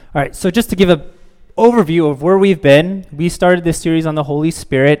All right, so just to give an overview of where we've been, we started this series on the Holy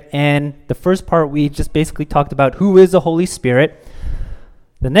Spirit, and the first part we just basically talked about who is the Holy Spirit.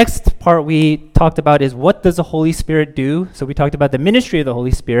 The next part we talked about is what does the Holy Spirit do? So we talked about the ministry of the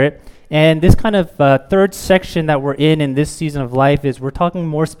Holy Spirit, and this kind of third section that we're in this season of life is we're talking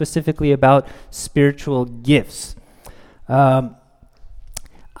more specifically about spiritual gifts.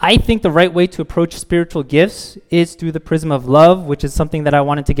 I think the right way to approach spiritual gifts is through the prism of love, which is something that I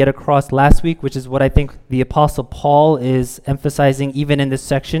wanted to get across last week, which is what I think the Apostle Paul is emphasizing even in this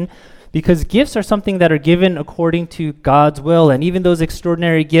section, because gifts are something that are given according to God's will, and even those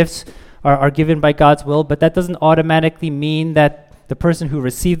extraordinary gifts are given by God's will, but that doesn't automatically mean that the person who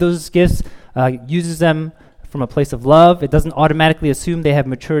received those gifts uses them from a place of love. It doesn't automatically assume they have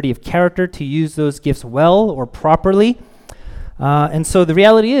maturity of character to use those gifts well or properly. And so the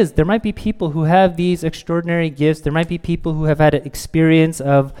reality is there might be people who have these extraordinary gifts. There might be people who have had an experience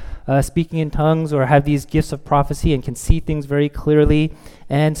of speaking in tongues or have these gifts of prophecy and can see things very clearly.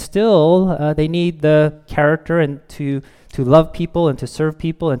 And still, they need the character and to love people and to serve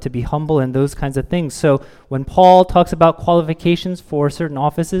people and to be humble and those kinds of things. So when Paul talks about qualifications for certain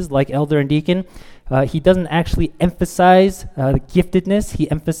offices like elder and deacon, he doesn't actually emphasize giftedness.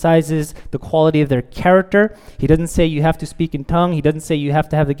 He emphasizes the quality of their character. He doesn't say you have to speak in tongue. He doesn't say you have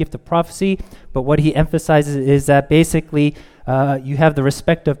to have the gift of prophecy. But what he emphasizes is that basically you have the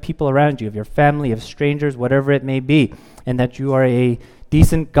respect of people around you, of your family, of strangers, whatever it may be, and that you are a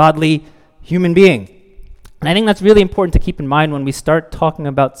decent, godly human being. And I think that's really important to keep in mind when we start talking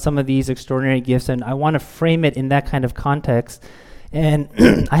about some of these extraordinary gifts, and I want to frame it in that kind of context. And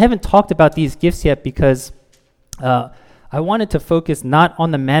I haven't talked about these gifts yet because I wanted to focus not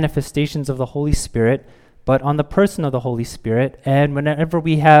on the manifestations of the Holy Spirit, but on the person of the Holy Spirit. And whenever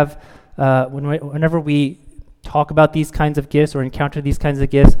we have, whenever we talk about these kinds of gifts or encounter these kinds of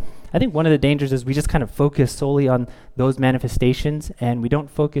gifts, I think one of the dangers is we just kind of focus solely on those manifestations and we don't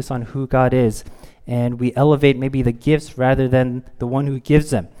focus on who God is. And we elevate maybe the gifts rather than the one who gives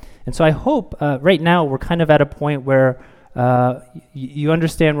them. And so I hope right now we're kind of at a point where you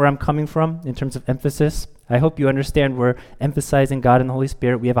understand where I'm coming from in terms of emphasis. I hope you understand we're emphasizing God and the Holy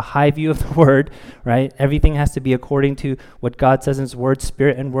Spirit. We have a high view of the Word, right? Everything has to be according to what God says in His Word.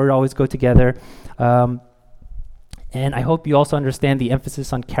 Spirit and Word always go together. And I hope you also understand the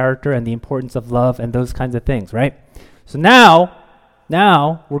emphasis on character and the importance of love and those kinds of things, right? So now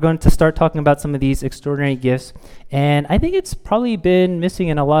we're going to start talking about some of these extraordinary gifts. And I think it's probably been missing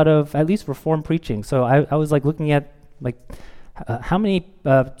in a lot of, at least Reformed preaching. So I was like looking at how many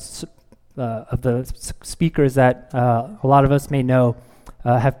of the speakers that a lot of us may know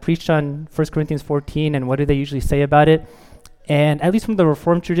have preached on 1 Corinthians 14, and what do they usually say about it? And at least from the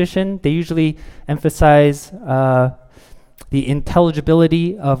Reformed tradition, they usually emphasize the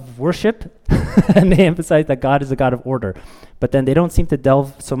intelligibility of worship, and they emphasize that God is a God of order. But then they don't seem to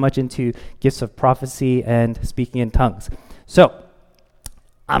delve so much into gifts of prophecy and speaking in tongues. So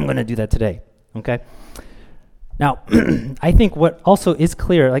I'm going to do that today, okay? Now, I think what also is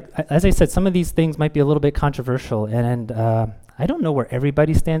clear, like as I said, some of these things might be a little bit controversial, and I don't know where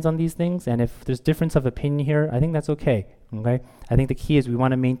everybody stands on these things, and if there's difference of opinion here, I think that's okay. I think the key is we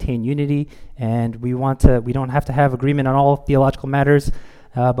want to maintain unity, and we don't have to have agreement on all theological matters,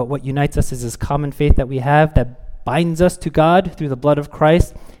 but what unites us is this common faith that we have that binds us to God through the blood of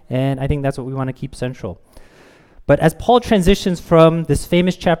Christ, and I think that's what we want to keep central. But as Paul transitions from this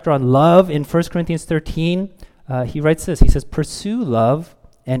famous chapter on love in 1 Corinthians 13, he writes this. He says, "Pursue love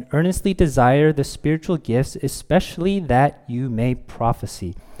and earnestly desire the spiritual gifts, especially that you may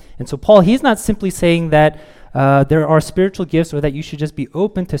prophesy." And so Paul, he's not simply saying that there are spiritual gifts or that you should just be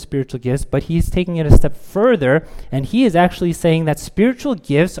open to spiritual gifts, but he's taking it a step further, and he is actually saying that spiritual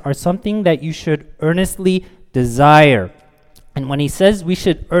gifts are something that you should earnestly desire. And when he says we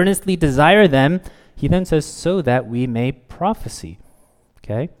should earnestly desire them, he then says, so that we may prophesy.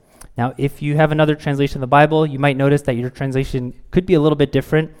 Okay? Now, if you have another translation of the Bible, you might notice that your translation could be a little bit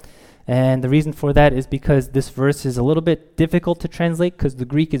different. And the reason for that is because this verse is a little bit difficult to translate because the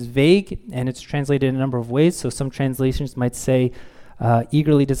Greek is vague and it's translated in a number of ways. So some translations might say,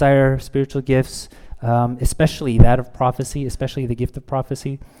 eagerly desire spiritual gifts, especially that of prophecy, especially the gift of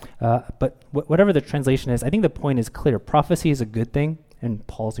prophecy. But whatever the translation is, I think the point is clear. Prophecy is a good thing, and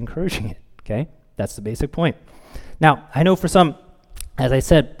Paul's encouraging it, okay? That's the basic point. Now, I know for some, as I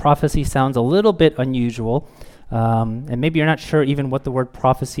said, prophecy sounds a little bit unusual, and maybe you're not sure even what the word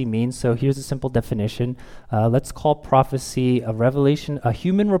prophecy means, so here's a simple definition. Let's call prophecy a revelation, a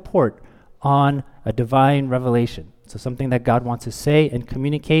human report on a divine revelation. So something that God wants to say and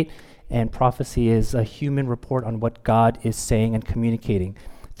communicate, and prophecy is a human report on what God is saying and communicating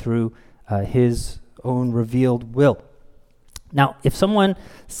through his own revealed will. Now, if someone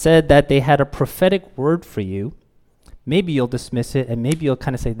said that they had a prophetic word for you, maybe you'll dismiss it, and maybe you'll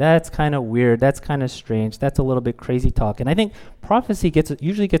kind of say, that's kind of weird, that's kind of strange, that's a little bit crazy talk. And I think prophecy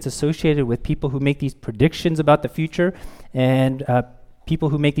usually gets associated with people who make these predictions about the future, and people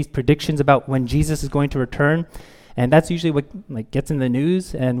who make these predictions about when Jesus is going to return. And that's usually what gets in the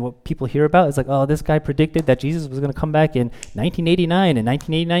news, and what people hear about is oh, this guy predicted that Jesus was going to come back in 1989, and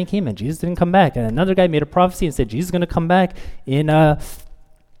 1989 came and Jesus didn't come back. And another guy made a prophecy and said Jesus is going to come back in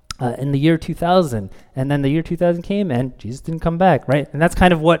the year 2000, and then the year 2000 came and Jesus didn't come back, right? And that's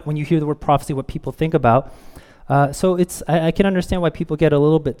kind of when you hear the word prophecy, what people think about. So I can understand why people get a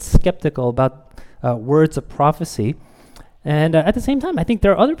little bit skeptical about words of prophecy. And at the same time, I think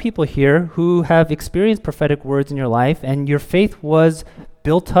there are other people here who have experienced prophetic words in your life, and your faith was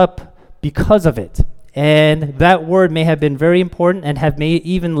built up because of it. And that word may have been very important and may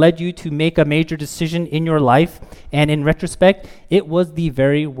even led you to make a major decision in your life. And in retrospect, it was the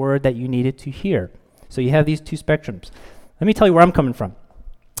very word that you needed to hear. So you have these two spectrums. Let me tell you where I'm coming from.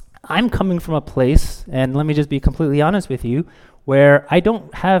 I'm coming from a place, and let me just be completely honest with you, where I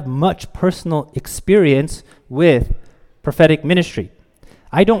don't have much personal experience with prophetic ministry.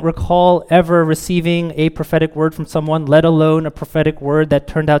 I don't recall ever receiving a prophetic word from someone, let alone a prophetic word that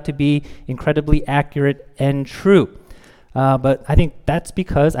turned out to be incredibly accurate and true. But I think that's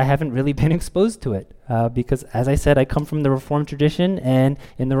because I haven't really been exposed to it. Because, as I said, I come from the Reformed tradition, and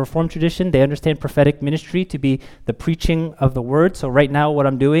in the Reformed tradition, they understand prophetic ministry to be the preaching of the word. So right now, what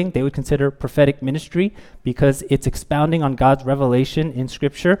I'm doing, they would consider prophetic ministry because it's expounding on God's revelation in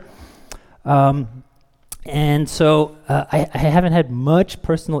Scripture. And so I haven't had much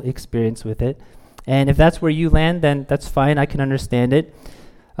personal experience with it. And if that's where you land, then that's fine. I can understand it.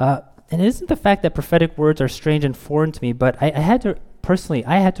 And it isn't the fact that prophetic words are strange and foreign to me, but I had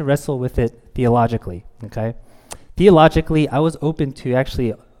to wrestle with it theologically, okay? Theologically, I was open to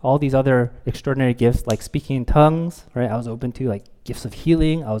actually all these other extraordinary gifts, like speaking in tongues, right? I was open to gifts of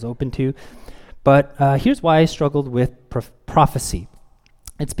healing. I was open to. But here's why I struggled with prophecy.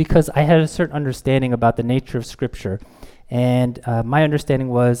 It's because I had a certain understanding about the nature of Scripture. And my understanding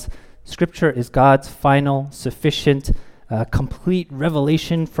was Scripture is God's final, sufficient, complete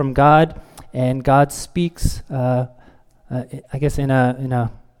revelation from God. And God speaks, I guess, in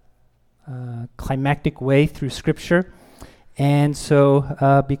a climactic way through Scripture. And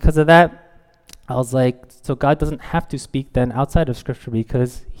so because of that, I was like, so God doesn't have to speak then outside of Scripture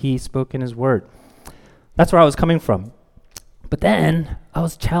because he spoke in his word. That's where I was coming from. But then I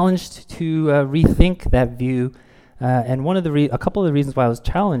was challenged to rethink that view, and a couple of the reasons why I was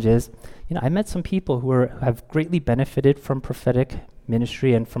challenged is, I met some people who have greatly benefited from prophetic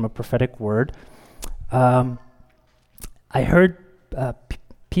ministry and from a prophetic word. I heard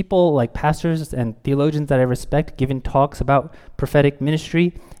people like pastors and theologians that I respect giving talks about prophetic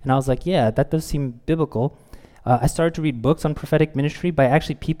ministry, and I was like, yeah, that does seem biblical. I started to read books on prophetic ministry by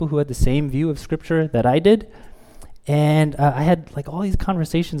actually people who had the same view of Scripture that I did. And I had all these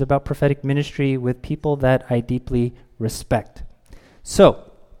conversations about prophetic ministry with people that I deeply respect.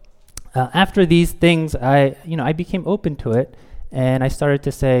 So after these things, I became open to it, and I started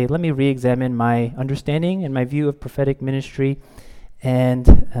to say, let me re-examine my understanding and my view of prophetic ministry.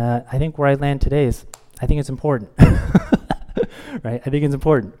 And I think where I land today is, I think it's important, right? I think it's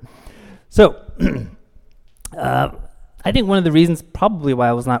important. So I think one of the reasons probably why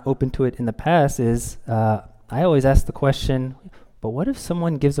I was not open to it in the past is I always ask the question, but what if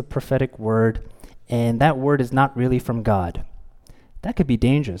someone gives a prophetic word and that word is not really from God? That could be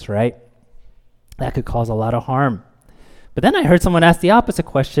dangerous, right? That could cause a lot of harm. But then I heard someone ask the opposite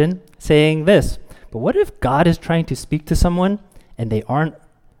question, saying this, but what if God is trying to speak to someone and they aren't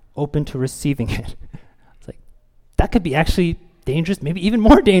open to receiving it? It's like, that could be actually dangerous, maybe even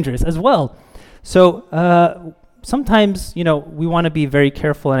more dangerous as well. So sometimes, we want to be very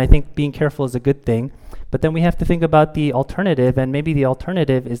careful, and I think being careful is a good thing. But then we have to think about the alternative, and maybe the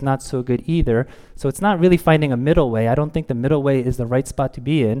alternative is not so good either. So it's not really finding a middle way. I don't think the middle way is the right spot to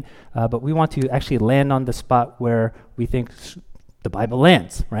be in, but we want to actually land on the spot where we think the Bible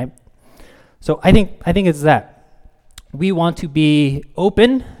lands, right? So I think it's that. We want to be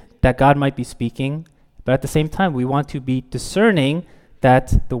open that God might be speaking, but at the same time, we want to be discerning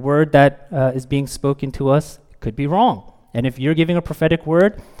that the word that is being spoken to us could be wrong. And if you're giving a prophetic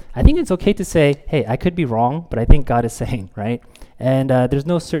word, I think it's okay to say, hey, I could be wrong, but I think God is saying, right? And there's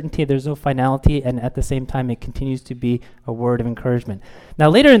no certainty, there's no finality, and at the same time, it continues to be a word of encouragement. Now,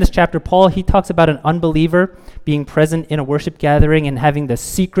 later in this chapter, Paul, he talks about an unbeliever being present in a worship gathering and having the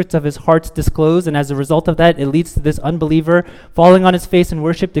secrets of his hearts disclosed, and as a result of that, it leads to this unbeliever falling on his face in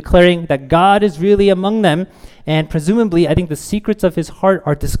worship, declaring that God is really among them, and presumably, I think the secrets of his heart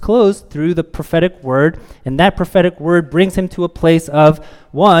are disclosed through the prophetic word, and that prophetic word brings him to a place of,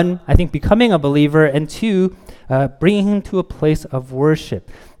 one, I think becoming a believer, and two, bringing him to a place of worship.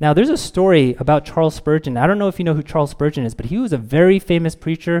 Now, there's a story about Charles Spurgeon. I don't know if you know who Charles Spurgeon is, but he was a very famous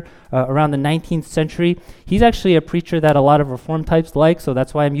preacher around the 19th century. He's actually a preacher that a lot of Reformed types like, so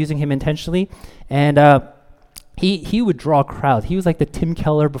that's why I'm using him intentionally. And he would draw crowds. He was like the Tim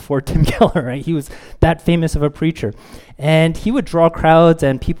Keller before Tim Keller, right? He was that famous of a preacher. And he would draw crowds,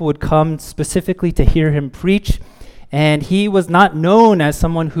 and people would come specifically to hear him preach. And he was not known as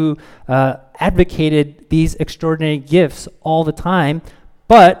someone who advocated these extraordinary gifts all the time.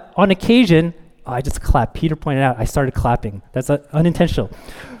 But on occasion, I just clapped. Peter pointed out I started clapping. That's unintentional.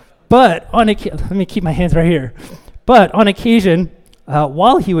 But let me keep my hands right here. But on occasion,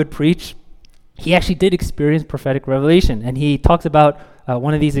 while he would preach, he actually did experience prophetic revelation. And he talks about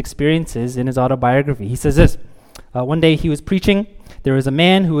one of these experiences in his autobiography. He says this, one day he was preaching. There was a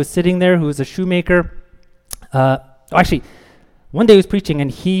man who was sitting there who was a shoemaker. One day he was preaching and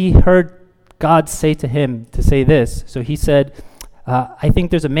he heard God say to him to say this. So he said, I think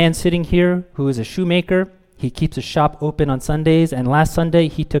there's a man sitting here who is a shoemaker. He keeps a shop open on Sundays, and last Sunday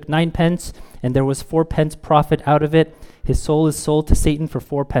he took 9 pence, and there was 4 pence profit out of it. His soul is sold to Satan for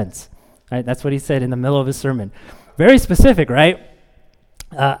 4 pence. Right? That's what he said in the middle of his sermon. Very specific, right?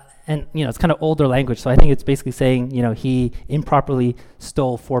 And it's kind of older language, so I think it's basically saying, he improperly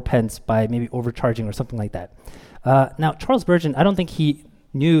stole 4 pence by maybe overcharging or something like that. Now, Charles Spurgeon, I don't think he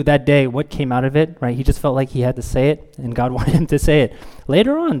knew that day what came out of it, right? He just felt like he had to say it, and God wanted him to say it.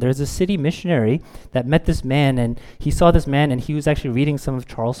 Later on, there's a city missionary that met this man, and he saw this man, and he was actually reading some of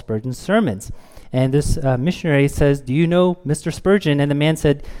Charles Spurgeon's sermons. And this missionary says, "Do you know Mr. Spurgeon?" And the man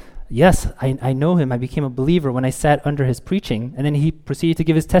said, "Yes, I know him. I became a believer when I sat under his preaching." And then he proceeded to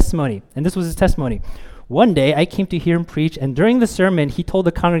give his testimony. And this was his testimony. "One day I came to hear him preach, and during the sermon, he told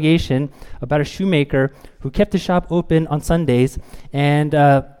the congregation about a shoemaker who kept his shop open on Sundays. And,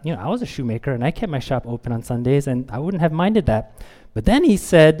 I was a shoemaker, and I kept my shop open on Sundays, and I wouldn't have minded that. But then he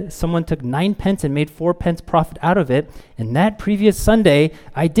said someone took 9 pence and made 4 pence profit out of it. And that previous Sunday,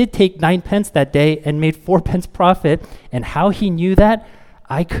 I did take 9 pence that day and made 4 pence profit. And how he knew that,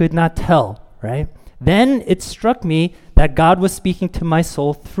 I could not tell," right? "Then it struck me that God was speaking to my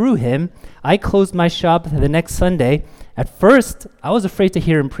soul through him. I closed my shop the next Sunday. At first, I was afraid to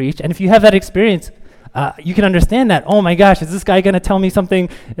hear him preach." And if you have that experience, you can understand that. Oh my gosh, is this guy going to tell me something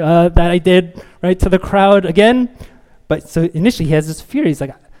that I did right to the crowd again? But so initially he has this fear. He's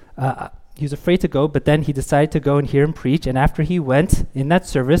like, he was afraid to go, but then he decided to go and hear him preach. And after he went in that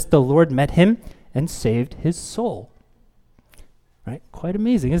service, the Lord met him and saved his soul. Right? Quite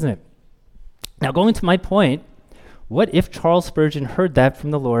amazing, isn't it? Now, going to my point, what if Charles Spurgeon heard that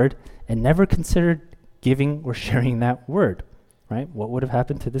from the Lord and never considered giving or sharing that word? Right? What would have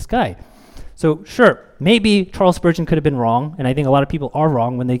happened to this guy? So, sure, maybe Charles Spurgeon could have been wrong, and I think a lot of people are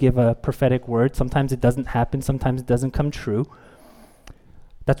wrong when they give a prophetic word. Sometimes it doesn't happen, sometimes it doesn't come true.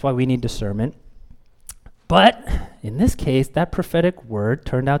 That's why we need discernment. But in this case, that prophetic word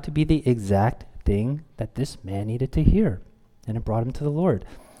turned out to be the exact thing that this man needed to hear, and it brought him to the Lord.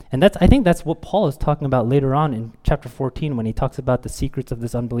 And I think that's what Paul is talking about later on in chapter 14 when he talks about the secrets of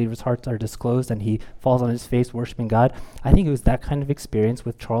this unbeliever's hearts are disclosed and he falls on his face worshiping God. I think it was that kind of experience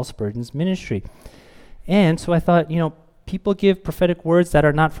with Charles Spurgeon's ministry. And so I thought, people give prophetic words that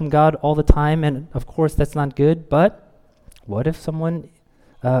are not from God all the time, and of course that's not good, but what if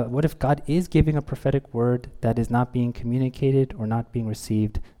God is giving a prophetic word that is not being communicated or not being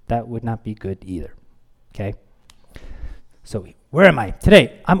received? That would not be good either. Okay? So where am I?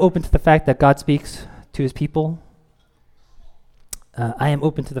 Today, I'm open to the fact that God speaks to his people. I am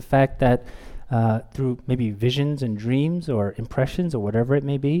open to the fact that through maybe visions and dreams or impressions or whatever it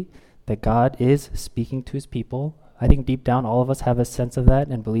may be, that God is speaking to his people. I think deep down, all of us have a sense of that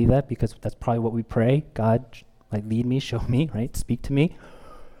and believe that because that's probably what we pray. God, lead me, show me, right? Speak to me.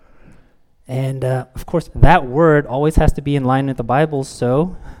 And of course, that word always has to be in line with the Bible,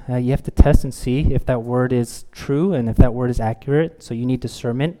 so you have to test and see if that word is true and if that word is accurate. So you need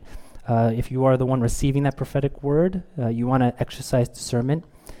discernment. If you are the one receiving that prophetic word, you want to exercise discernment.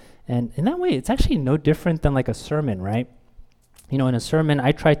 And in that way, it's actually no different than like a sermon, right? In a sermon,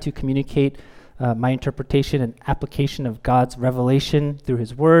 I try to communicate my interpretation and application of God's revelation through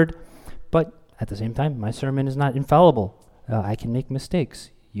his word, but at the same time, my sermon is not infallible. I can make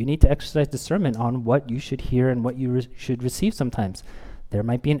mistakes. You need to exercise discernment on what you should hear and what you should receive sometimes. There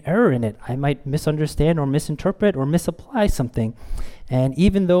might be an error in it. I might misunderstand or misinterpret or misapply something. And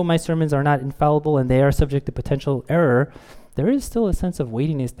even though my sermons are not infallible and they are subject to potential error, there is still a sense of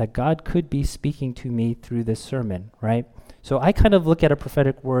weightiness that God could be speaking to me through this sermon, right? So I kind of look at a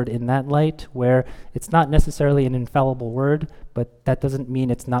prophetic word in that light, where it's not necessarily an infallible word, but that doesn't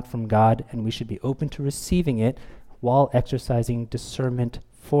mean it's not from God, and we should be open to receiving it while exercising discernment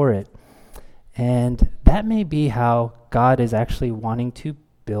for it. And that may be how God is actually wanting to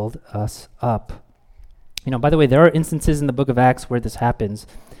build us up. You know, by the way, there are instances in the book of Acts where this happens.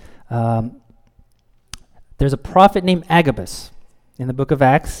 There's a prophet named Agabus in the book of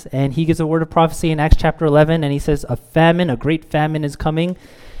Acts, and he gives a word of prophecy in Acts chapter 11, and he says a great famine is coming,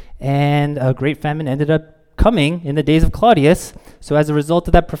 and a great famine ended up coming in the days of Claudius. So as a result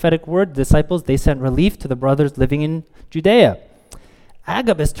of that prophetic word, the disciples, they sent relief to the brothers living in Judea.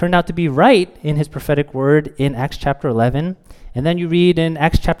 Agabus turned out to be right in his prophetic word in Acts chapter 11. And then you read in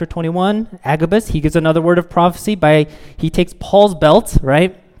Acts chapter 21, Agabus, he gives another word of prophecy he takes Paul's belt,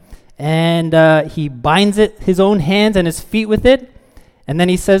 right? And he binds his own hands and his feet with it. And then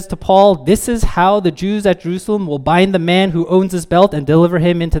he says to Paul, this is how the Jews at Jerusalem will bind the man who owns this belt and deliver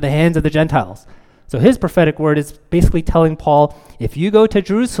him into the hands of the Gentiles. So his prophetic word is basically telling Paul, if you go to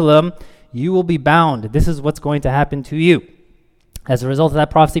Jerusalem, you will be bound. This is what's going to happen to you. As a result of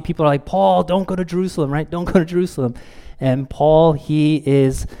that prophecy, people are like, Paul, don't go to Jerusalem, right? Don't go to Jerusalem. And Paul,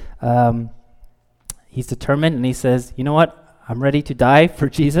 he's determined, and he says, you know what? I'm ready to die for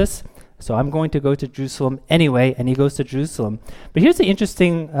Jesus, so I'm going to go to Jerusalem anyway, and he goes to Jerusalem. But here's the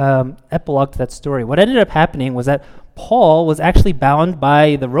interesting epilogue to that story. What ended up happening was that Paul was actually bound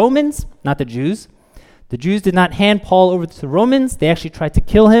by the Romans, not the Jews. The Jews did not hand Paul over to the Romans. They actually tried to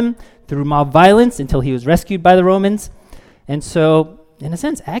kill him through mob violence until he was rescued by the Romans. And so, in a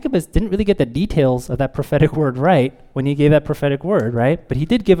sense, Agabus didn't really get the details of that prophetic word right when he gave that prophetic word, right? But he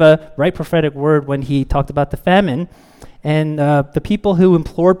did give a right prophetic word when he talked about the famine. And the people who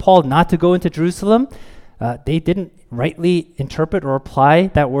implored Paul not to go into Jerusalem, they didn't rightly interpret or apply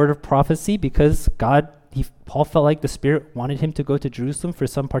that word of prophecy because Paul felt like the Spirit wanted him to go to Jerusalem for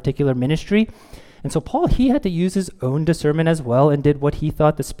some particular ministry. And so Paul, he had to use his own discernment as well and did what he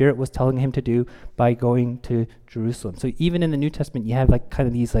thought the Spirit was telling him to do by going to Jerusalem. So even in the New Testament, you have like kind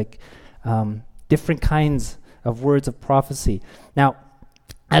of these different kinds of words of prophecy. Now,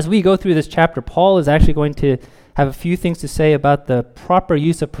 as we go through this chapter, Paul is actually going to have a few things to say about the proper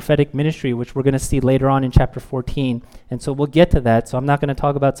use of prophetic ministry, which we're going to see later on in chapter 14. And so we'll get to that. So I'm not going to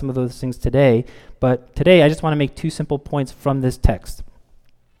talk about some of those things today. But today, I just want to make two simple points from this text.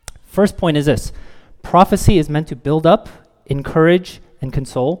 First point is this. Prophecy is meant to build up, encourage, and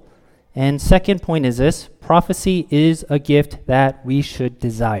console. And second point is this. Prophecy is a gift that we should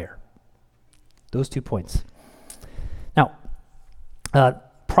desire. Those 2 points. Now,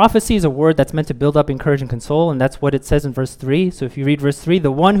 prophecy is a word that's meant to build up, encourage, and console, and that's what it says in verse 3. So if you read verse 3,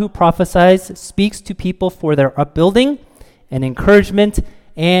 the one who prophesies speaks to people for their upbuilding and encouragement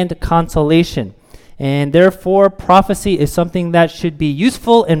and consolation. And therefore, prophecy is something that should be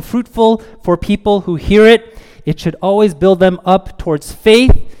useful and fruitful for people who hear it. It should always build them up towards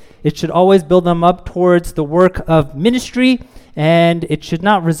faith. It should always build them up towards the work of ministry. And it should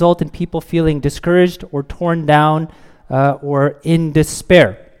not result in people feeling discouraged or torn down or in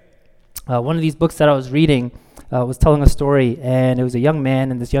despair. One of these books that I was reading was telling a story, and it was a young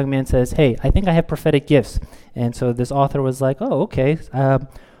man, and this young man says, hey, I think I have prophetic gifts. And so this author was like, oh, okay.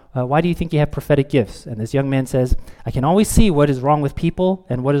 Why do you think you have prophetic gifts? And this young man says, I can always see what is wrong with people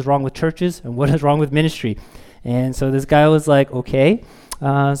and what is wrong with churches and what is wrong with ministry. And so this guy was like, okay,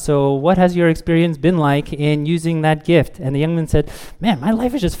 so what has your experience been like in using that gift? And the young man said, man, my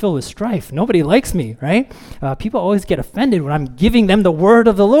life is just filled with strife. Nobody likes me, right? People always get offended when I'm giving them the word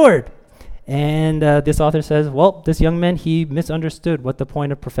of the Lord. And this author says, well, this young man, he misunderstood what the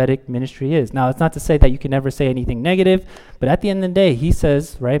point of prophetic ministry is. Now, it's not to say that you can never say anything negative, but at the end of the day, he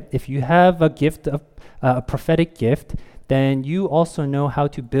says, right, if you have a gift of a prophetic gift, then you also know how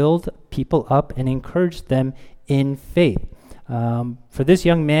to build people up and encourage them in faith. For this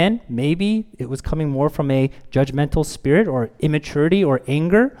young man, maybe it was coming more from a judgmental spirit or immaturity or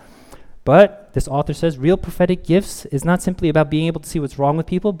anger. But this author says real prophetic gifts is not simply about being able to see what's wrong with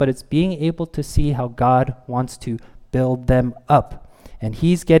people, but it's being able to see how God wants to build them up. And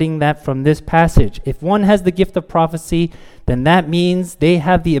he's getting that from this passage. If one has the gift of prophecy, then that means they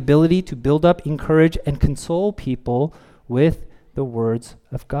have the ability to build up, encourage, and console people with the words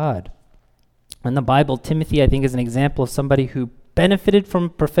of God. In the Bible, Timothy, I think, is an example of somebody who benefited from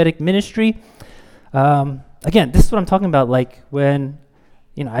prophetic ministry. again, this is what I'm talking about. Like when,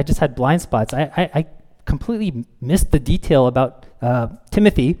 I just had blind spots. I completely missed the detail about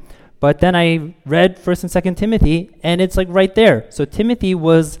Timothy, but then I read 1st and 2nd Timothy, and it's like right there. So Timothy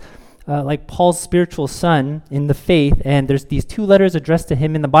was like Paul's spiritual son in the faith, and there's these 2 letters addressed to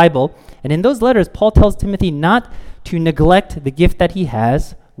him in the Bible. And in those letters, Paul tells Timothy not to neglect the gift that he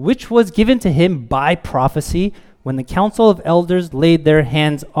has, which was given to him by prophecy when the council of elders laid their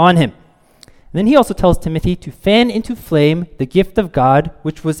hands on him. And then he also tells Timothy to fan into flame the gift of God,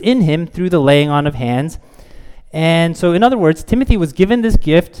 which was in him through the laying on of hands. And so, in other words, Timothy was given this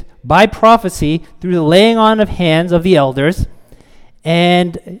gift by prophecy through the laying on of hands of the elders.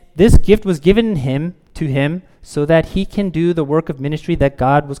 And this gift was given to him so that he can do the work of ministry that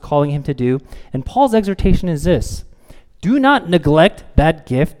God was calling him to do. And Paul's exhortation is this: do not neglect that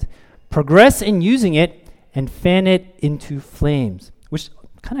gift, progress in using it, and fan it into flames. Which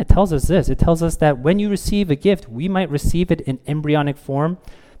kind of tells us this. It tells us that when you receive a gift, we might receive it in embryonic form,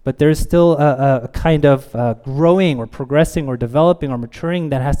 but there's still a kind of growing or progressing or developing or maturing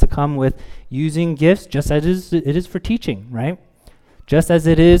that has to come with using gifts, just as it is for teaching, right? Just as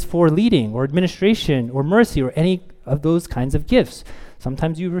it is for leading or administration or mercy or any of those kinds of gifts.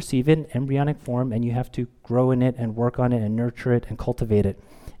 Sometimes you receive it in embryonic form and you have to grow in it and work on it and nurture it and cultivate it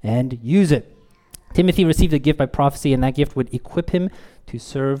and use it. Timothy received a gift by prophecy, and that gift would equip him to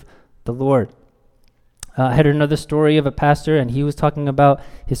serve the Lord. I had another story of a pastor, and he was talking about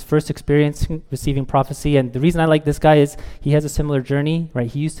his first experience receiving prophecy. And the reason I like this guy is he has a similar journey,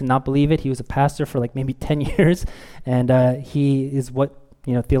 right? He used to not believe it. He was a pastor for like maybe 10 years, and he is what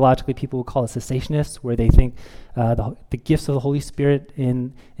theologically people would call a cessationist, where they think the gifts of the Holy Spirit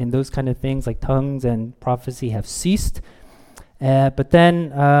in those kind of things like tongues and prophecy have ceased. But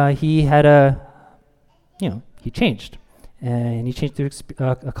then he had he changed, and he changed through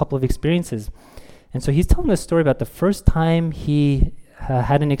a couple of experiences. And so he's telling us a story about the first time he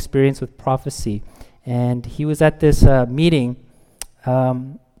had an experience with prophecy. And he was at this meeting. I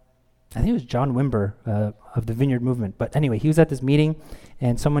think it was John Wimber of the Vineyard Movement. But anyway, he was at this meeting,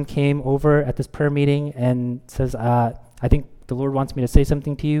 and someone came over at this prayer meeting and says, I think the Lord wants me to say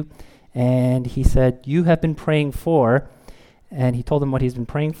something to you. And he said, you have been praying for, and he told them what he's been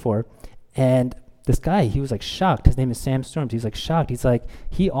praying for. And this guy, he was like shocked. His name is Sam Storms. He's like shocked. He's like,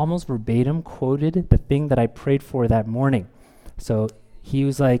 he almost verbatim quoted the thing that I prayed for that morning. So he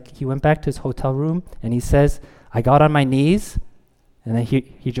was like, he went back to his hotel room and he says, I got on my knees, and then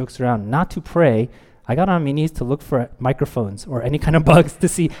he jokes around, not to pray. I got on my knees to look for microphones or any kind of bugs to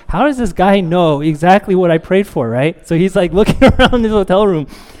see, how does this guy know exactly what I prayed for, right? So he's like looking around his hotel room.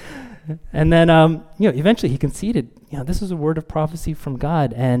 And then, eventually he conceded, this was a word of prophecy from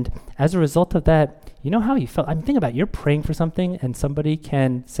God. And as a result of that, you know how he felt? I mean, think about it. You're praying for something and somebody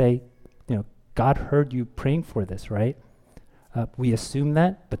can say, God heard you praying for this, right? We assume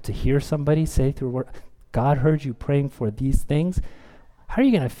that, but to hear somebody say through a word, God heard you praying for these things, how are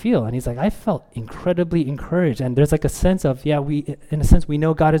you going to feel? And he's like, I felt incredibly encouraged. And there's like a sense of, we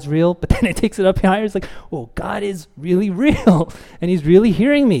know God is real, but then it takes it up higher. It's like, well, God is really real and he's really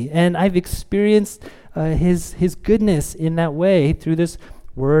hearing me. And I've experienced his goodness in that way through this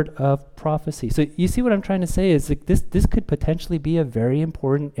word of prophecy. So you see what I'm trying to say is like this could potentially be a very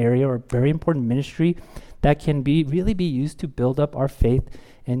important area or very important ministry that can really be used to build up our faith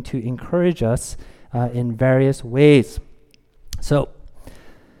and to encourage us in various ways. So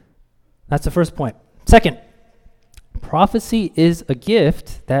that's the first point. Second, prophecy is a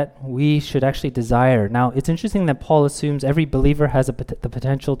gift that we should actually desire. Now, it's interesting that Paul assumes every believer has the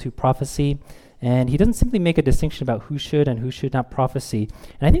potential to prophecy, and he doesn't simply make a distinction about who should and who should not prophesy.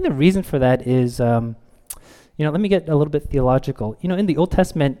 And I think the reason for that is, let me get a little bit theological. In the Old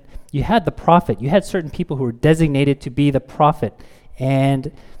Testament, you had the prophet. You had certain people who were designated to be the prophet,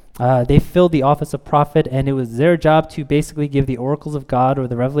 and they filled the office of prophet, and it was their job to basically give the oracles of God or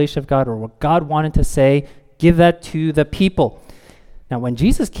the revelation of God or what God wanted to say, give that to the people. Now, when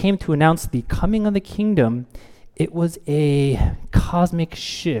Jesus came to announce the coming of the kingdom, it was a cosmic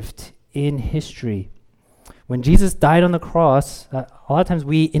shift in history. When Jesus died on the cross, a lot of times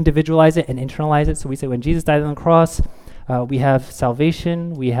we individualize it and internalize it. So we say when Jesus died on the cross, we have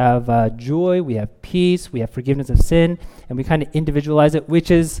salvation, we have joy, we have peace, we have forgiveness of sin, and we kind of individualize it,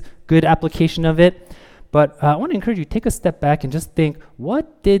 which is good application of it. But I want to encourage you, take a step back and just think,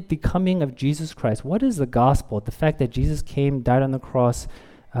 what did the coming of Jesus Christ, what is the gospel, the fact that Jesus came, died on the cross,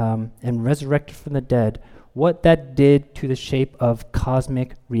 and resurrected from the dead, what that did to the shape of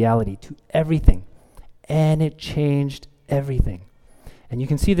cosmic reality, to everything. And it changed everything. And you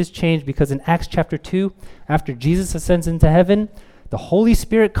can see this change because in Acts chapter 2, after Jesus ascends into heaven, the Holy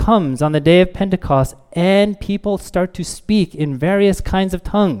Spirit comes on the day of Pentecost and people start to speak in various kinds of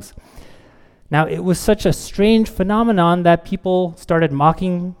tongues. Now, it was such a strange phenomenon that people started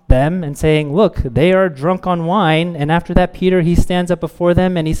mocking them and saying, look, they are drunk on wine. And after that, Peter, he stands up before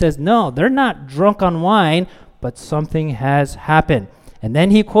them and he says, no, they're not drunk on wine, but something has happened. And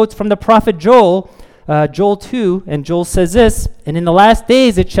then he quotes from the prophet Joel, Joel 2, and Joel says this, and in the last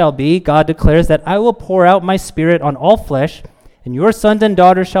days it shall be, God declares, that I will pour out my spirit on all flesh, and your sons and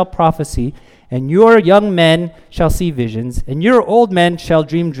daughters shall prophesy, and your young men shall see visions, and your old men shall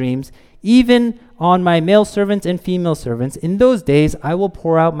dream dreams, even on my male servants and female servants. In those days I will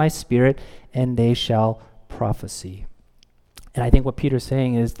pour out my spirit, and they shall prophesy. And I think what Peter's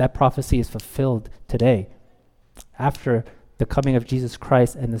saying is that prophecy is fulfilled today, after the coming of Jesus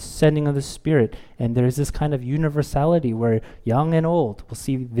Christ and the sending of the Spirit. And there's this kind of universality where young and old will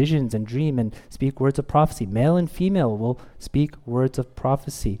see visions and dream and speak words of prophecy. Male and female will speak words of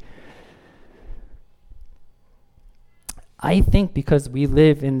prophecy. I think because we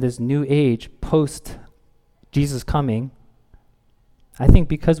live in this new age post Jesus coming, I think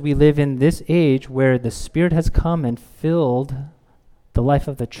because we live in this age where the Spirit has come and filled the life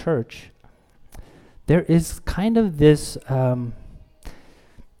of the church, there is kind of this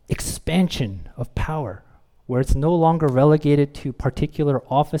expansion of power where it's no longer relegated to particular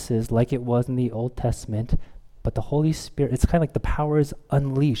offices like it was in the Old Testament, but the Holy Spirit, it's kind of like the power is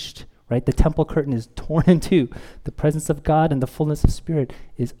unleashed, right? The temple curtain is torn in two. The presence of God and the fullness of Spirit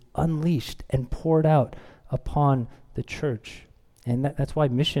is unleashed and poured out upon the church. And that's why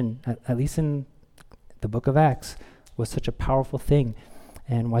mission, at least in the book of Acts, was such a powerful thing,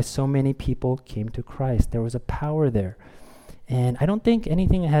 and why so many people came to Christ. There was a power there. And I don't think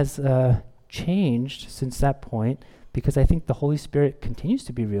anything has changed since that point, because I think the Holy Spirit continues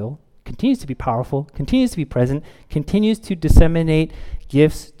to be real, continues to be powerful, continues to be present, continues to disseminate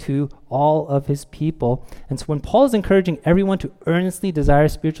gifts to all of his people. And so when Paul is encouraging everyone to earnestly desire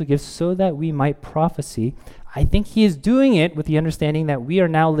spiritual gifts so that we might prophesy, I think he is doing it with the understanding that we are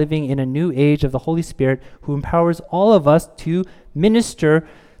now living in a new age of the Holy Spirit who empowers all of us to minister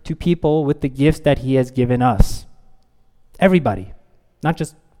to people with the gifts that he has given us. Everybody, not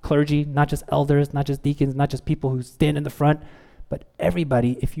just clergy, not just elders, not just deacons, not just people who stand in the front, but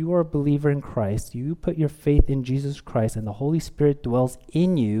everybody. If you are a believer in Christ, you put your faith in Jesus Christ and the Holy Spirit dwells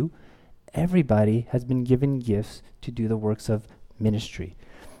in you, everybody has been given gifts to do the works of ministry.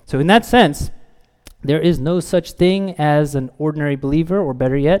 So in that sense, there is no such thing as an ordinary believer, or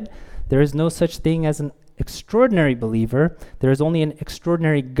better yet, there is no such thing as an extraordinary believer. There is only an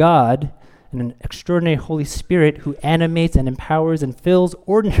extraordinary God and an extraordinary Holy Spirit who animates and empowers and fills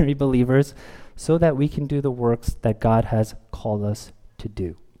ordinary believers so that we can do the works that God has called us to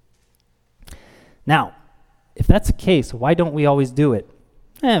do. Now, if that's the case, why don't we always do it?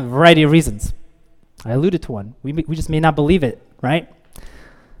 A variety of reasons. I alluded to one. We just may not believe it, right?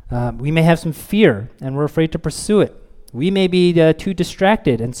 We may have some fear and we're afraid to pursue it. We may be too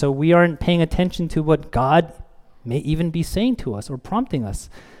distracted, and so we aren't paying attention to what God may even be saying to us or prompting us.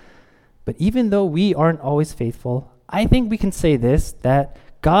 But even though we aren't always faithful, I think we can say this, that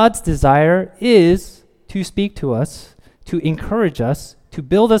God's desire is to speak to us, to encourage us, to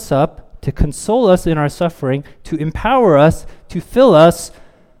build us up, to console us in our suffering, to empower us, to fill us,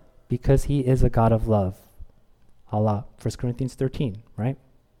 because he is a God of love. Allah, 1 Corinthians 13, right?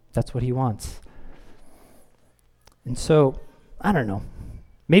 That's what he wants. And so, I don't know.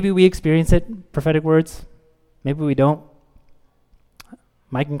 Maybe we experience it, prophetic words. Maybe we don't.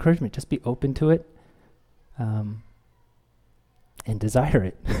 My encouragement, just be open to it and desire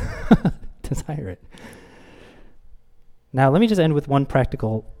it. Desire it. Now, let me just end with one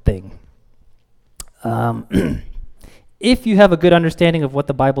practical thing. If you have a good understanding of what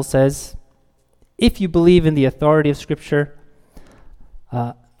the Bible says, if you believe in the authority of Scripture,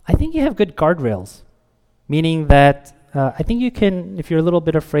 I think you have good guardrails, meaning that I think you can, if you're a little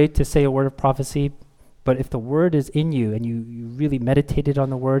bit afraid to say a word of prophecy, but if the word is in you and you really meditated on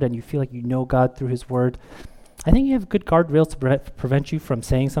the word and you feel like you know God through his word, I think you have good guardrails to prevent you from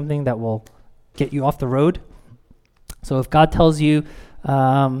saying something that will get you off the road. So if God tells you,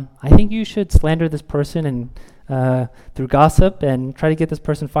 I think you should slander this person and through gossip and try to get this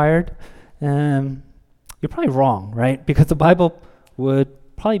person fired, you're probably wrong, right? Because the Bible would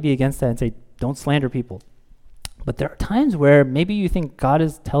probably be against that and say, don't slander people. But there are times where maybe you think God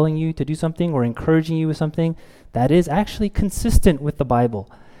is telling you to do something or encouraging you with something that is actually consistent with the Bible.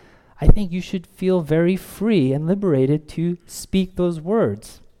 I think you should feel very free and liberated to speak those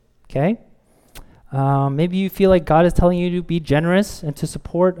words, okay? Maybe you feel like God is telling you to be generous and to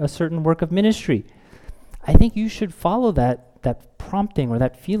support a certain work of ministry. I think you should follow that that prompting or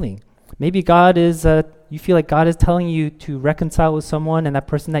that feeling. Maybe God is, you feel like God is telling you to reconcile with someone, and that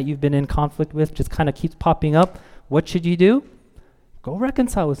person that you've been in conflict with just kind of keeps popping up. What should you do? Go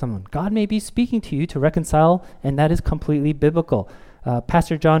reconcile with someone. God may be speaking to you to reconcile, and that is completely biblical.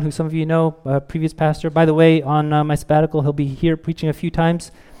 Pastor John, who some of you know, previous pastor, by the way, on my sabbatical, he'll be here preaching a few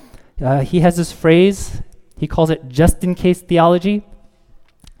times. He has this phrase, he calls it just in case theology.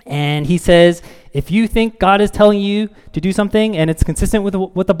 And he says, if you think God is telling you to do something and it's consistent with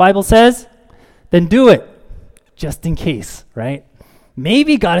what the Bible says, then do it, just in case, right?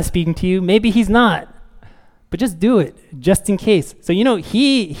 Maybe God is speaking to you, maybe he's not, but just do it, just in case. So,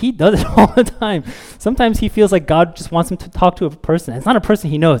 he does it all the time. Sometimes he feels like God just wants him to talk to a person. It's not a person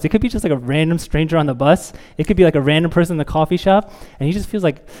he knows. It could be just like a random stranger on the bus. It could be like a random person in the coffee shop. And he just feels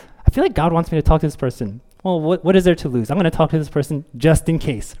like, I feel like God wants me to talk to this person. Well, what is there to lose? I'm going to talk to this person just in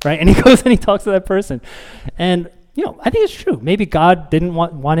case, right? And he goes and he talks to that person. And, I think it's true. Maybe God didn't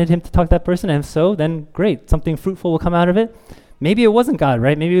wanted him to talk to that person, and if so, then great. Something fruitful will come out of it. Maybe it wasn't God,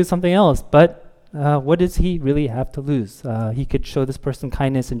 right? Maybe it was something else. But what does he really have to lose? He could show this person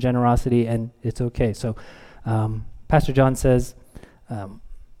kindness and generosity, and it's okay. So Pastor John says,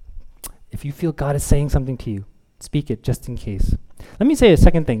 if you feel God is saying something to you, speak it just in case. Let me say a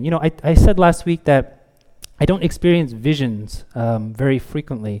second thing. I said last week that I don't experience visions very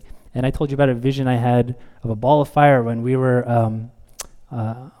frequently. And I told you about a vision I had of a ball of fire when we were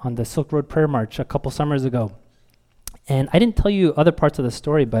on the Silk Road Prayer March a couple summers ago. And I didn't tell you other parts of the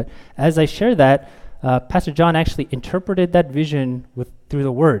story, but as I share that, Pastor John actually interpreted that vision through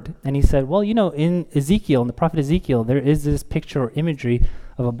the Word. And he said, well, in Ezekiel, in the prophet Ezekiel, there is this picture or imagery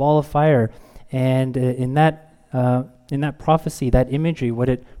of a ball of fire. And in that prophecy, that imagery, what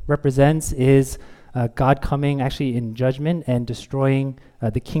it represents is God coming actually in judgment and destroying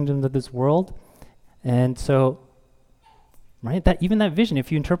the kingdoms of this world. And so, right, even that vision,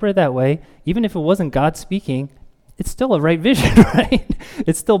 if you interpret it that way, even if it wasn't God speaking, it's still a right vision, right?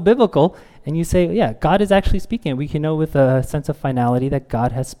 It's still biblical. And you say, yeah, God is actually speaking. We can know with a sense of finality that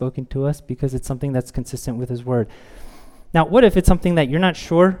God has spoken to us because it's something that's consistent with his word. Now, what if it's something that you're not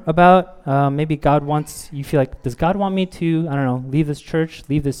sure about? Maybe you feel like, does God want me to, leave this church,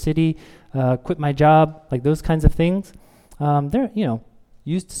 leave this city, quit my job, like those kinds of things?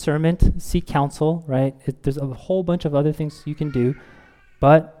 Use discernment, seek counsel, right? There's a whole bunch of other things you can do,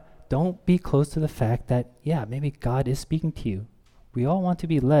 but don't be close to the fact that, maybe God is speaking to you. We all want to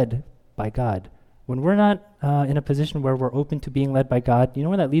be led by God. When we're not in a position where we're open to being led by God, you know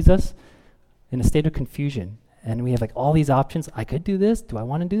where that leaves us? In a state of confusion. And we have like all these options. I could do this. Do I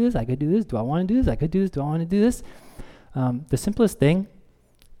want to do this? I could do this. Do I want to do this? I could do this. Do I want to do this? The simplest thing,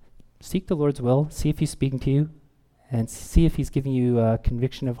 seek the Lord's will. See if he's speaking to you and see if he's giving you a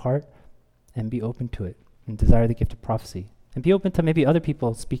conviction of heart, and be open to it and desire the gift of prophecy. And be open to maybe other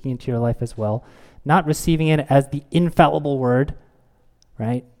people speaking into your life as well, not receiving it as the infallible word,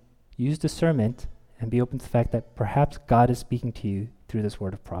 right? Use discernment and be open to the fact that perhaps God is speaking to you through this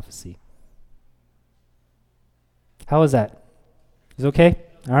word of prophecy. How was that? Is it okay?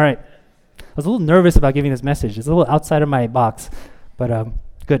 All right. I was a little nervous about giving this message. It's a little outside of my box, but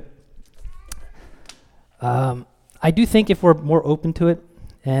good. I do think if we're more open to it,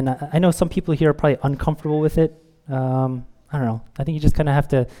 and I know some people here are probably uncomfortable with it. I don't know. I think you just kind of have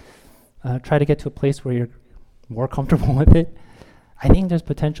to try to get to a place where you're more comfortable with it. I think there's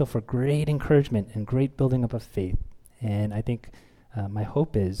potential for great encouragement and great building up of faith. And I think my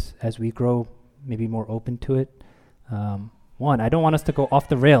hope is as we grow maybe more open to it, one, I don't want us to go off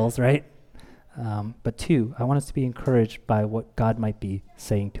the rails, right? But two, I want us to be encouraged by what God might be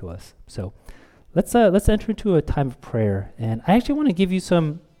saying to us. So let's enter into a time of prayer. And I actually want to give you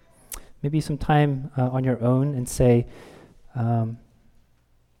some time on your own and say,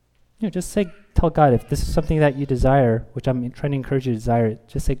 just tell God if this is something that you desire, which I'm trying to encourage you to desire.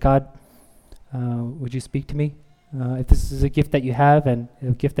 Just say, God, would you speak to me? If this is a gift that you have and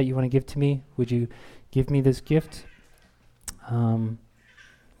a gift that you want to give to me, would you give me this gift? And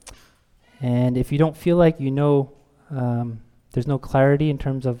if you don't feel like there's no clarity in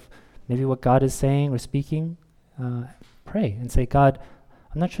terms of maybe what God is saying or speaking, pray and say, God,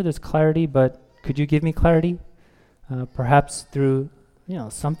 I'm not sure there's clarity, but could you give me clarity? Perhaps through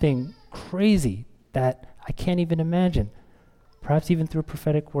something crazy that I can't even imagine. Perhaps even through a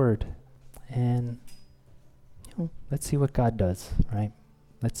prophetic word. And let's see what God does, right?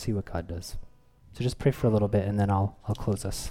 Let's see what God does. So just pray for a little bit, and then I'll close us.